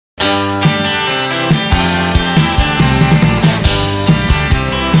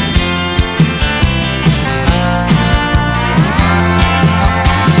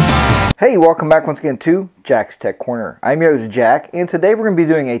Hey, welcome back once again to Jack's Tech Corner. I'm your host Jack, and today we're going to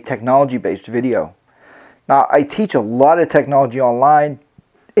be doing a technology-based video. Now, I teach a lot of technology online,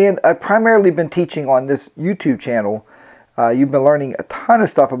 and I've primarily been teaching on this YouTube channel. You've been learning a ton of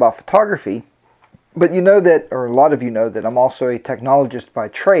stuff about photography, but you know that, or a lot of you know that I'm also a technologist by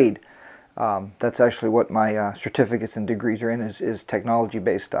trade. That's actually what my certificates and degrees are in, is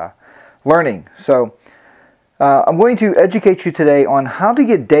technology-based learning. So I'm going to educate you today on how to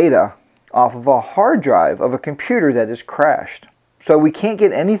get data off of a hard drive of a computer that is crashed. So we can't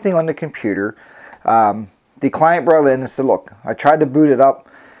get anything on the computer. The client brought in and said, look, I tried to boot it up,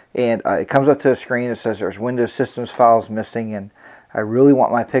 and it comes up to a screen that says there's Windows Systems files missing, and I really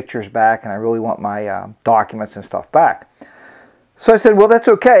want my pictures back, and I really want my documents and stuff back. So I said, well, that's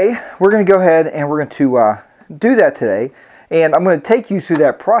okay. We're going to go ahead and we're going to do that today. And I'm going to take you through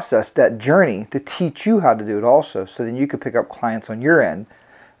that process, that journey, to teach you how to do it also, so then you can pick up clients on your end,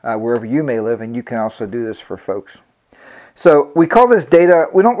 wherever you may live, and you can also do this for folks. So we call this data,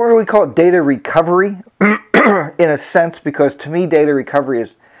 we don't really call it data recovery in a sense, because to me data recovery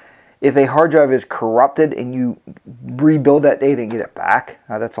is if a hard drive is corrupted and you rebuild that data and get it back.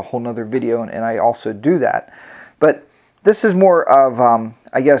 That's a whole nother video, and I also do that. But this is more of,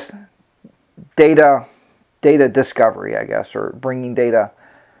 I guess, data discovery, I guess, or bringing data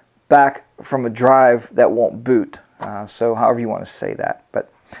back from a drive that won't boot. So however you want to say that.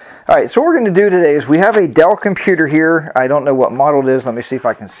 But all right, so what we're going to do today is we have a Dell computer here. I don't know what model it is. Let me see if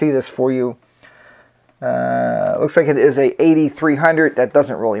I can see this for you. Looks like it is a 8300. That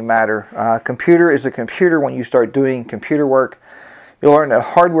doesn't really matter. Computer is a computer. When you start doing computer work, you'll learn that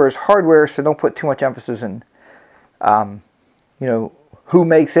hardware is hardware, so don't put too much emphasis in, you know, who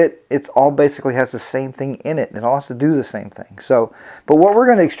makes it. It's all basically has the same thing in it. It all has to do the same thing. So, but what we're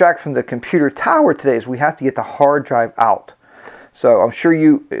going to extract from the computer tower today is we have to get the hard drive out. So I'm sure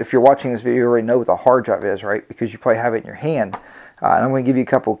you, if you're watching this video, you already know what the hard drive is, right? Because you probably have it in your hand. And I'm going to give you a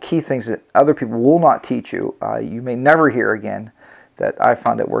couple key things that other people will not teach you. You may never hear again that I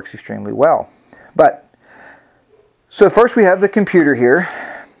found it works extremely well. But, so first we have the computer here.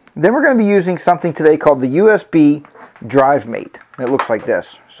 Then we're going to be using something today called the USB Drive Mate. It looks like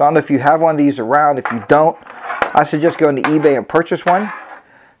this. So I don't know if you have one of these around. If you don't, I suggest going to eBay and purchase one.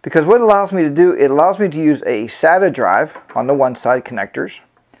 Because what it allows me to do, it allows me to use a SATA drive on the one side, connectors,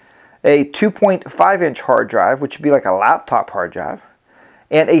 a 2.5-inch hard drive, which would be like a laptop hard drive,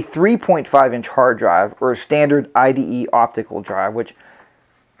 and a 3.5-inch hard drive, or a standard IDE optical drive, which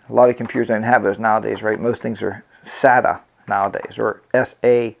a lot of computers don't have those nowadays, right? Most things are SATA nowadays, or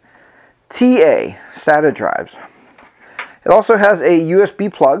SATA, SATA drives. It also has a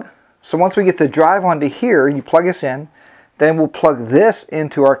USB plug, so once we get the drive onto here, you plug this in, then we'll plug this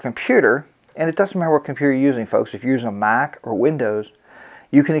into our computer, and it doesn't matter what computer you're using, folks. If you're using a Mac or Windows,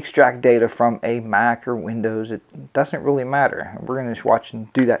 you can extract data from a Mac or Windows. It doesn't really matter. We're going to just watch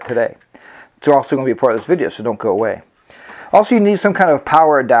and do that today. It's also going to be a part of this video, so don't go away. Also, you need some kind of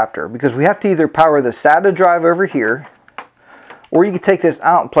power adapter, because we have to either power the SATA drive over here, or you can take this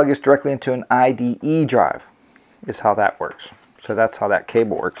out and plug this directly into an IDE drive, is how that works. So that's how that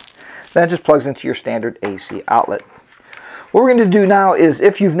cable works. Then it just plugs into your standard AC outlet. What we're going to do now is,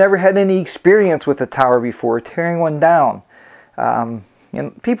 if you've never had any experience with a tower before, tearing one down, you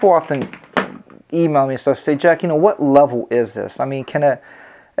know, people often email me and stuff, say, Jack, you know, what level is this? I mean, can a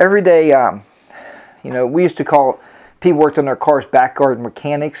everyday, you know, we used to call people worked on their cars backyard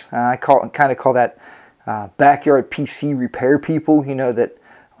mechanics. I kind of call that backyard PC repair people. You know that,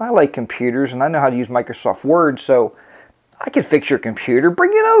 well, I like computers and I know how to use Microsoft Word, so I can fix your computer.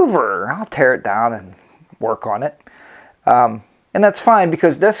 Bring it over. I'll tear it down and work on it. And that's fine,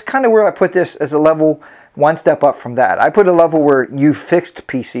 because that's kind of where I put this, as a level one step up from that. I put a level where you've fixed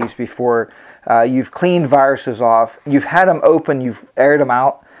PCs before, you've cleaned viruses off, you've had them open, you've aired them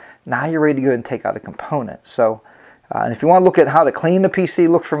out. Now you're ready to go and take out a component. So, and if you want to look at how to clean the PC,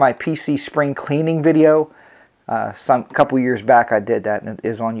 look for my PC spring cleaning video. Couple years back I did that, and it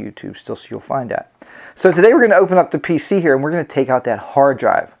is on YouTube still, so you'll find that. So today we're going to open up the PC here, and we're going to take out that hard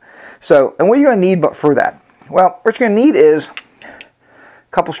drive. So, and what are you going to need for that? Well, what you're going to need is a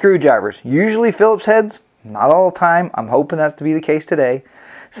couple screwdrivers. Usually Phillips heads, not all the time. I'm hoping that's to be the case today.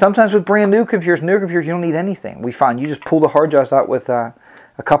 Sometimes with brand new computers, you don't need anything. We find you just pull the hard drives out with a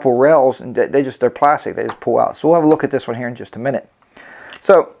couple rails, and they're plastic. They just pull out. So we'll have a look at this one here in just a minute.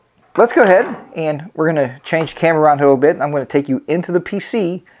 So let's go ahead, and we're going to change the camera around here a little bit. And I'm going to take you into the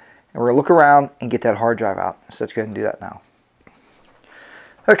PC, and we're going to look around and get that hard drive out. So let's go ahead and do that now.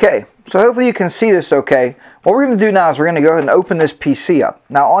 Okay, so hopefully you can see this okay. What we're going to do now is we're going to go ahead and open this PC up.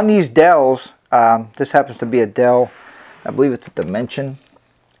 Now on these Dells, this happens to be a Dell, I believe it's a Dimension.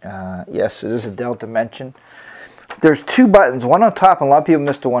 Yes, it is a Dell Dimension. There's two buttons, one on top and a lot of people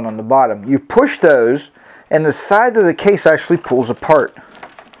miss the one on the bottom. You push those and the side of the case actually pulls apart,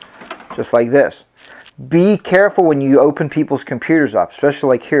 just like this. Be careful when you open people's computers up, especially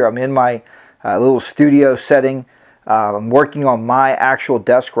like here. I'm in my little studio setting. I'm working on my actual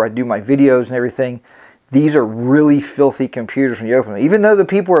desk where I do my videos and everything. These are really filthy computers when you open them. Even though the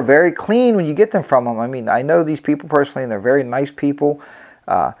people are very clean when you get them from them. I mean, I know these people personally and they're very nice people.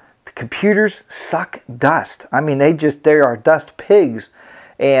 The computers suck dust. I mean, they are dust pigs.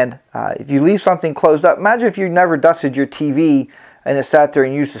 And if you leave something closed up, imagine if you never dusted your TV and it sat there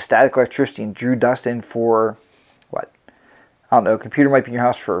and used the static electricity and drew dust in for, what? I don't know, a computer might be in your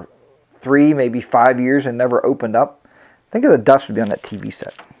house for 3, maybe 5 years and never opened up. Think of the dust would be on that TV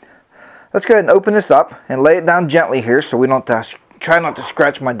set. Let's go ahead and open this up and lay it down gently here so we don't try not to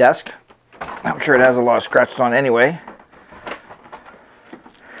scratch my desk. I'm sure it has a lot of scratches on anyway.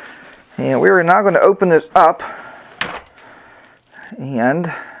 And we are now going to open this up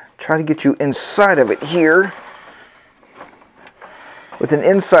and try to get you inside of it here with an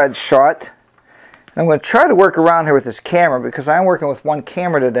inside shot. I'm going to try to work around here with this camera because I'm working with one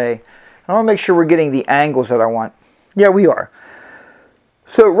camera today. I want to make sure we're getting the angles that I want. Yeah, we are.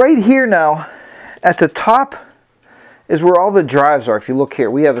 So right here now, at the top is where all the drives are. If you look here,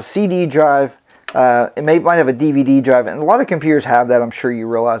 we have a CD drive. It might have a DVD drive, and a lot of computers have that, I'm sure you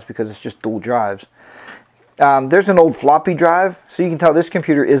realize, because it's just dual drives. There's an old floppy drive, so you can tell this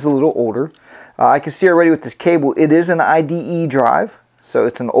computer is a little older. I can see already with this cable, it is an IDE drive, so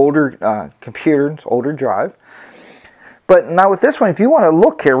it's an older computer, it's an older drive. But now with this one, if you want to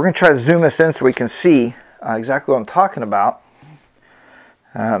look here, we're going to try to zoom this in so we can see exactly what I'm talking about.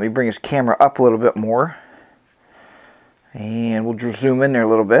 Let me bring this camera up a little bit more. And we'll zoom in there a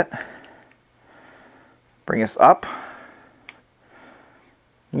little bit. Bring us up.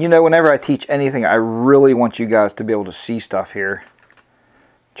 You know, whenever I teach anything, I really want you guys to be able to see stuff here.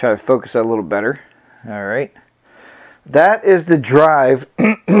 Try to focus that a little better. Alright. That is the drive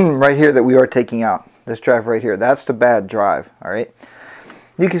right here that we are taking out. This drive right here. That's the bad drive. Alright.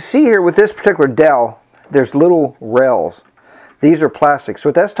 You can see here with this particular Dell, there's little rails. These are plastic. So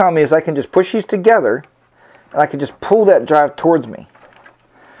what that's telling me is I can just push these together and I can just pull that drive towards me.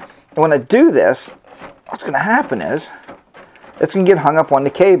 And when I do this, what's going to happen is it's going to get hung up on the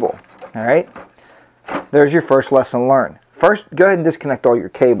cable. Alright? There's your first lesson learned. First, go ahead and disconnect all your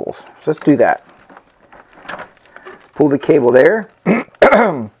cables. So let's do that. Pull the cable there.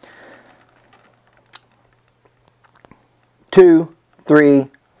 2, 3,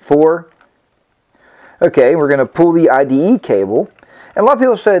 4. Okay, we're going to pull the IDE cable. And a lot of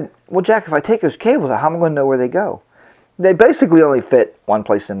people said, well, Jack, if I take those cables out, how am I going to know where they go? They basically only fit one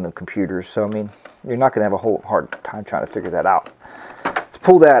place in the computer. So, I mean, you're not going to have a whole hard time trying to figure that out. Let's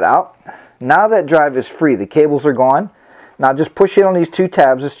pull that out. Now that drive is free. The cables are gone. Now just push it on these two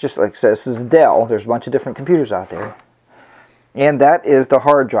tabs. It's just like I said, this is a Dell. There's a bunch of different computers out there. And that is the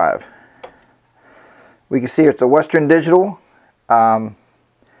hard drive. We can see it's a Western Digital. And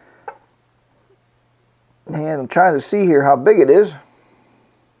I'm trying to see here how big it is.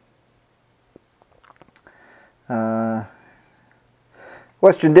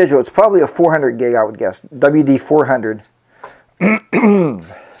 Western Digital, it's probably a 400 gig, I would guess. WD 400.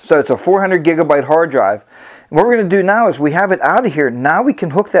 So it's a 400 gigabyte hard drive. And what we're going to do now is we have it out of here. Now we can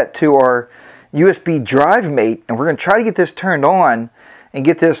hook that to our USB drive mate, and we're going to try to get this turned on and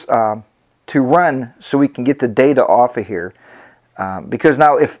get this to run so we can get the data off of here. Because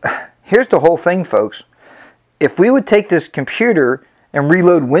now, here's the whole thing, folks. If we would take this computer and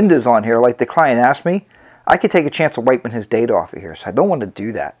reload Windows on here, like the client asked me, I could take a chance of wiping his data off of here. So I don't want to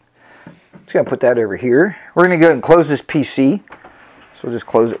do that. I'm just going to put that over here. We're going to go ahead and close this PC. So we'll just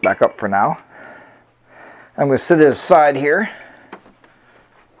close it back up for now. I'm going to set it aside here.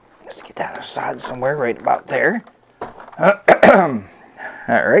 Let's get that aside somewhere right about there.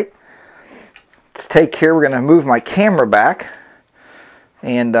 Alright. Let's take here. We're going to move my camera back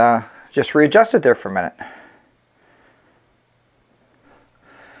and just readjust it there for a minute.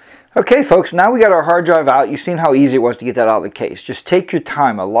 Okay, folks, now we got our hard drive out. You've seen how easy it was to get that out of the case. Just take your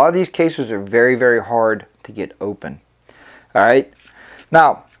time. A lot of these cases are very, very hard to get open. Alright.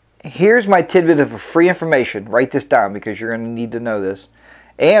 Now, here's my tidbit of free information. Write this down because you're going to need to know this.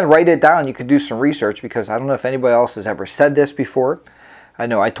 And write it down. You can do some research because I don't know if anybody else has ever said this before. I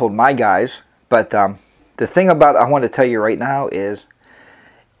know I told my guys. But the thing about I want to tell you right now is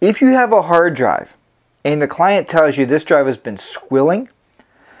if you have a hard drive and the client tells you this drive has been squilling,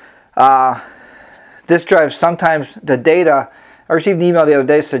 this drive sometimes the data I received an email the other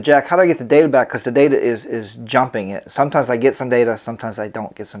day that said, Jack, how do I get the data back? Because the data is jumping. Sometimes I get some data, sometimes I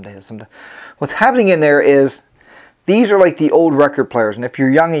don't get some data. What's happening in there is these are like the old record players. And if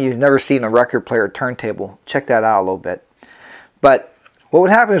you're young and you've never seen a record player turntable, check that out a little bit. But what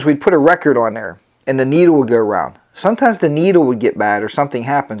would happen is we'd put a record on there and the needle would go around. Sometimes the needle would get bad or something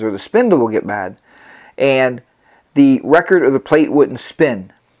happens, or the spindle will get bad and the record or the plate wouldn't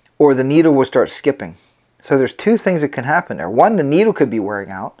spin, or the needle would start skipping. So there's two things that can happen there. One, the needle could be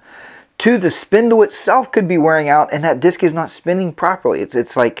wearing out. Two, the spindle itself could be wearing out and that disc is not spinning properly.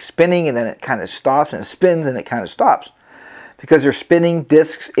 It's like spinning and then it kind of stops, and it spins and it kind of stops. Because there's spinning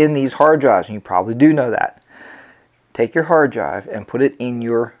discs in these hard drives, and you probably do know that. Take your hard drive and put it in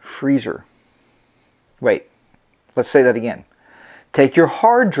your freezer. Wait, let's say that again. Take your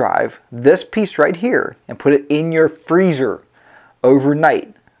hard drive, this piece right here, and put it in your freezer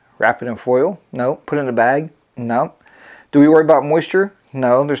overnight. Wrap it in foil? No. Put it in a bag? No. Do we worry about moisture?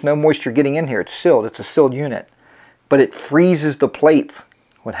 No, there's no moisture getting in here. It's sealed. It's a sealed unit. But it freezes the plates.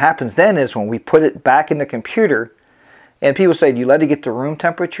 What happens then is when we put it back in the computer, and people say, do you let it get to room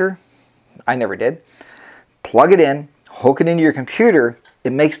temperature? I never did. Plug it in, hook it into your computer.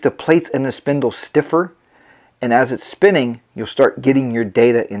 It makes the plates and the spindle stiffer. And as it's spinning, you'll start getting your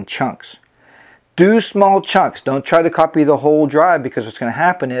data in chunks. Do small chunks. Don't try to copy the whole drive, because what's going to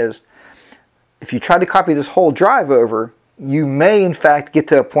happen is if you try to copy this whole drive over, you may in fact get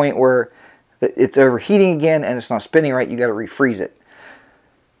to a point where it's overheating again and it's not spinning right. You got to refreeze it.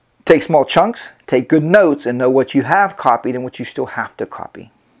 Take small chunks, take good notes, and know what you have copied and what you still have to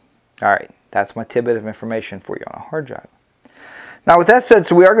copy. Alright, that's my tidbit of information for you on a hard drive. Now with that said,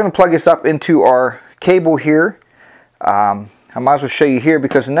 so we are going to plug this up into our cable here. I might as well show you here,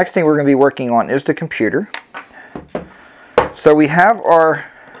 because the next thing we're going to be working on is the computer. So we have our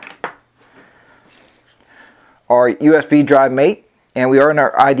USB drive mate, and we are in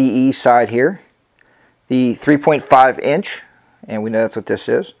our IDE side here. The 3.5 inch, and we know that's what this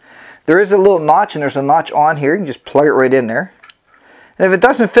is. There is a little notch, and there's a notch on here. You can just plug it right in there. And if it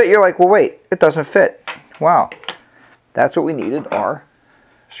doesn't fit, you're like, well wait, it doesn't fit. Wow, that's what we needed our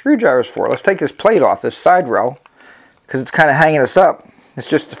screwdrivers for. Let's take this plate off, this side rail, because it's kind of hanging us up. It's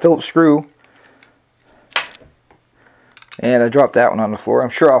just a Phillips screw. And I dropped that one on the floor. I'm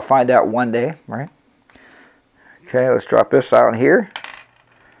sure I'll find out one day, right? Okay, let's drop this out here.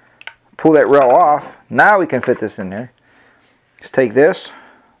 Pull that rail off. Now we can fit this in there. Just take this,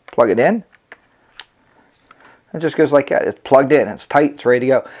 plug it in. It just goes like that. It's plugged in. It's tight. It's ready to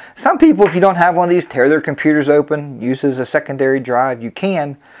go. Some people, if you don't have one of these, tear their computers open, use it as a secondary drive. You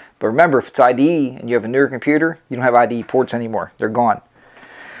can. But remember, if it's IDE and you have a newer computer, you don't have IDE ports anymore. They're gone.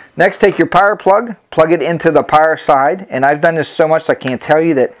 Next, take your power plug, plug it into the power side. And I've done this so much I can't tell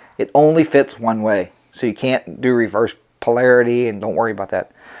you that it only fits one way. So you can't do reverse polarity, and don't worry about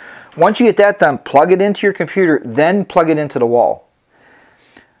that. Once you get that done, plug it into your computer, then plug it into the wall.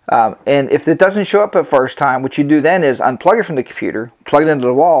 And if it doesn't show up at first time, what you do then is unplug it from the computer, plug it into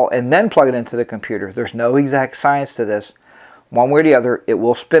the wall, and then plug it into the computer. There's no exact science to this. One way or the other, it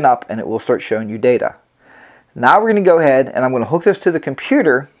will spin up and it will start showing you data. Now we're going to go ahead and I'm going to hook this to the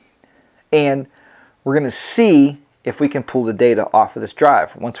computer, and we're going to see if we can pull the data off of this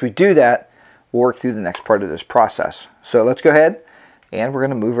drive. Once we do that, we'll work through the next part of this process. So let's go ahead and we're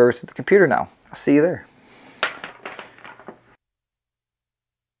going to move over to the computer now. I'll see you there.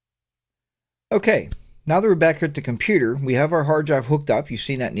 Okay, now that we're back here at the computer, we have our hard drive hooked up. You've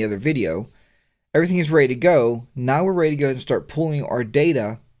seen that in the other video. Everything is ready to go. Now we're ready to go ahead and start pulling our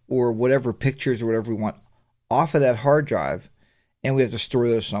data, or whatever pictures or whatever we want, off of that hard drive, and we have to store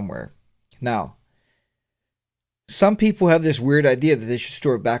those somewhere. Now, some people have this weird idea that they should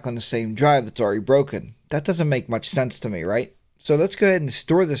store it back on the same drive that's already broken. That doesn't make much sense to me, right? So let's go ahead and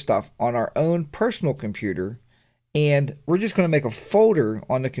store this stuff on our own personal computer, and we're just going to make a folder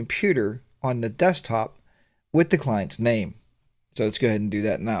on the computer, on the desktop, with the client's name. So let's go ahead and do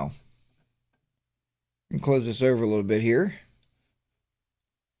that now. And close this over a little bit here.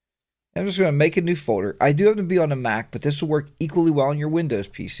 I'm just going to make a new folder. I do have to be on a Mac, but this will work equally well on your Windows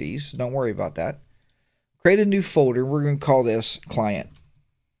PCs, so don't worry about that. Create a new folder. We're going to call this Client.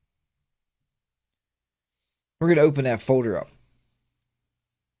 We're going to open that folder up.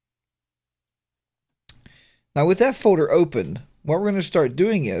 Now with that folder opened, what we're going to start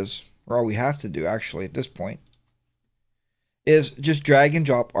doing is, or all we have to do actually at this point, is just drag and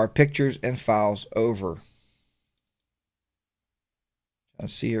drop our pictures and files over.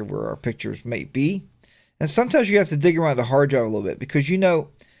 Let's see here where our pictures may be. And sometimes you have to dig around the hard drive a little bit, because you know,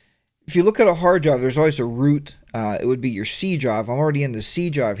 if you look at a hard drive, there's always a root. It would be your C drive. I'm already in the C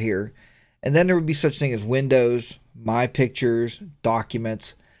drive here. And then there would be such thing as Windows, My Pictures,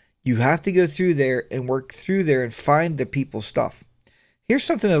 Documents. You have to go through there and work through there and find the people's stuff. Here's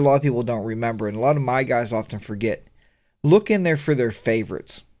something that a lot of people don't remember, and a lot of my guys often forget. Look in there for their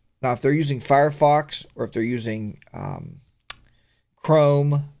favorites. Now, if they're using Firefox, or if they're using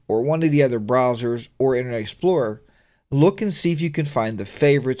Chrome, or one of the other browsers, or Internet Explorer, look and see if you can find the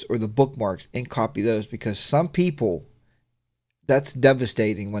favorites or the bookmarks and copy those, because some people, that's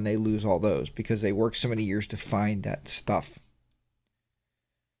devastating when they lose all those because they work so many years to find that stuff. So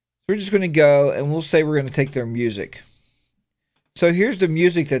we're just going to go and we'll say we're going to take their music. So here's the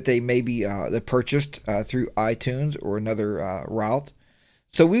music that they maybe they purchased through iTunes or another route.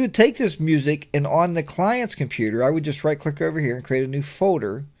 So we would take this music, and on the client's computer, I would just right click over here and create a new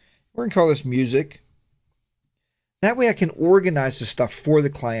folder. We're going to call this music. That way I can organize the stuff for the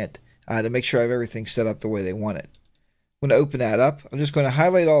client to make sure I have everything set up the way they want it. I'm going to open that up. I'm just going to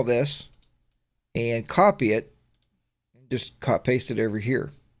highlight all this and copy it and just paste it over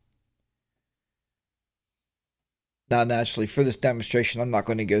here. Now, naturally, for this demonstration, I'm not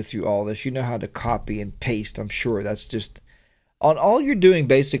going to go through all this. You know how to copy and paste, I'm sure. That's just, all you're doing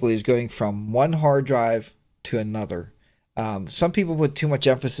basically is going from one hard drive to another. Some people put too much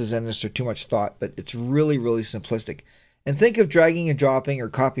emphasis in this or too much thought, but it's really, really simplistic. And think of dragging and dropping or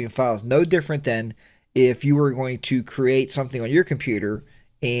copying files no different than if you were going to create something on your computer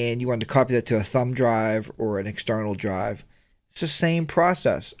and you wanted to copy that to a thumb drive or an external drive. It's the same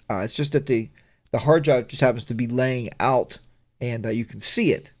process. It's just that the hard drive just happens to be laying out and you can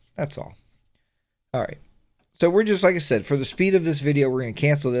see it. That's all. All right. So we're just, like I said, for the speed of this video, we're going to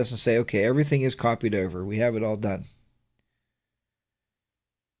cancel this and say, okay, everything is copied over. We have it all done.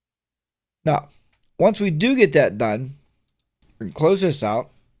 Now, once we do get that done, we're going to close this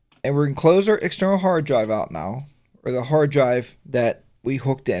out, and we're going to close our external hard drive out now, or the hard drive that we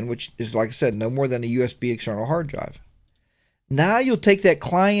hooked in, which is, like I said, no more than a USB external hard drive. Now you'll take that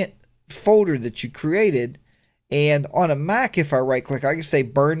client folder that you created, and on a Mac, if I right click, I can say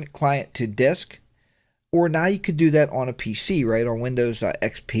burn client to disk, or now you could do that on a PC, right, on Windows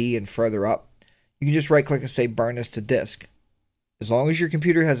XP and further up. You can just right click and say burn this to disk. As long as your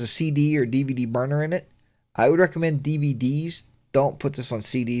computer has a CD or DVD burner in it, I would recommend DVDs. Don't put this on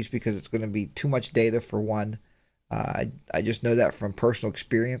CDs because it's going to be too much data for one. I just know that from personal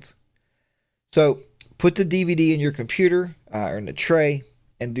experience. So put the DVD in your computer or in the tray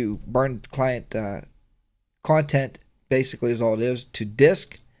and do burn client content, basically is all it is, to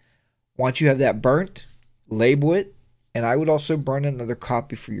disk. Once you have that burnt, label it, and I would also burn another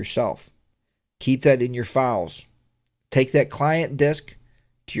copy for yourself. Keep that in your files. Take that client disk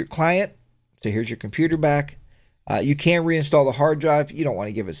to your client. So here's your computer back. You can reinstall the hard drive. You don't want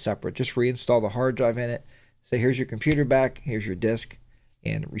to give it separate. Just reinstall the hard drive in it. So here's your computer back. Here's your disk,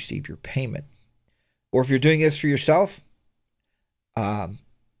 and receive your payment. Or if you're doing this for yourself,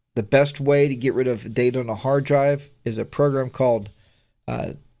 the best way to get rid of data on a hard drive is a program called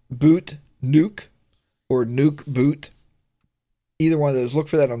Boot Nuke or Nuke Boot. Either one of those. Look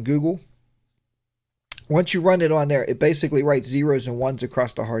for that on Google. Once you run it on there, it basically writes zeros and ones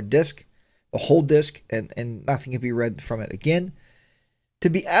across the hard disk, the whole disk, and nothing can be read from it again. To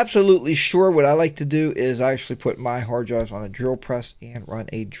be absolutely sure, what I like to do is I actually put my hard drives on a drill press and run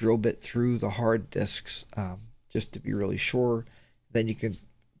a drill bit through the hard disks just to be really sure. Then you can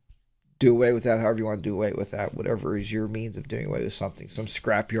do away with that however you want to do away with that. Whatever is your means of doing away with something. Some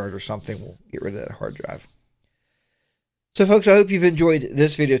scrapyard or something will get rid of that hard drive. So folks, I hope you've enjoyed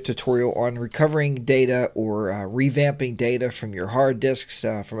this video tutorial on recovering data or revamping data from your hard disks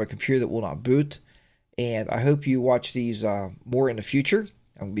from a computer that will not boot. And I hope you watch these more in the future.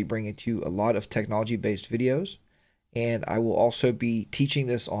 I'm going to be bringing to you a lot of technology-based videos. And I will also be teaching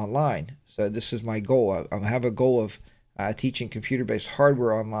this online. So this is my goal. I have a goal of teaching computer-based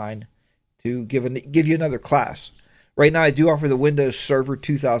hardware online to give you another class. Right now, I do offer the Windows Server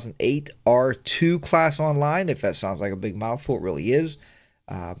 2008 R2 class online. If that sounds like a big mouthful, it really is.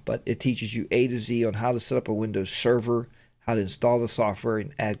 But it teaches you A to Z on how to set up a Windows Server, how to install the software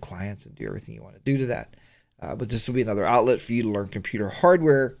and add clients and do everything you want to do to that. But this will be another outlet for you to learn computer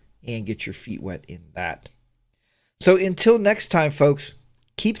hardware and get your feet wet in that. So until next time, folks,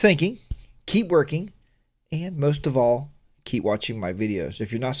 keep thinking, keep working, and most of all, keep watching my videos.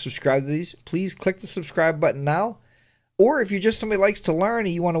 If you're not subscribed to these, please click the subscribe button now. Or if you're just somebody who likes to learn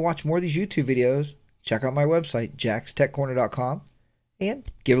and you want to watch more of these YouTube videos, check out my website, jackstechcorner.com,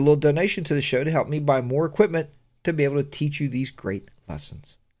 and give a little donation to the show to help me buy more equipment to be able to teach you these great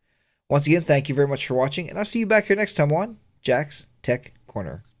lessons. Once again, thank you very much for watching, and I'll see you back here next time on Jack's Tech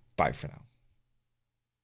Corner. Bye for now.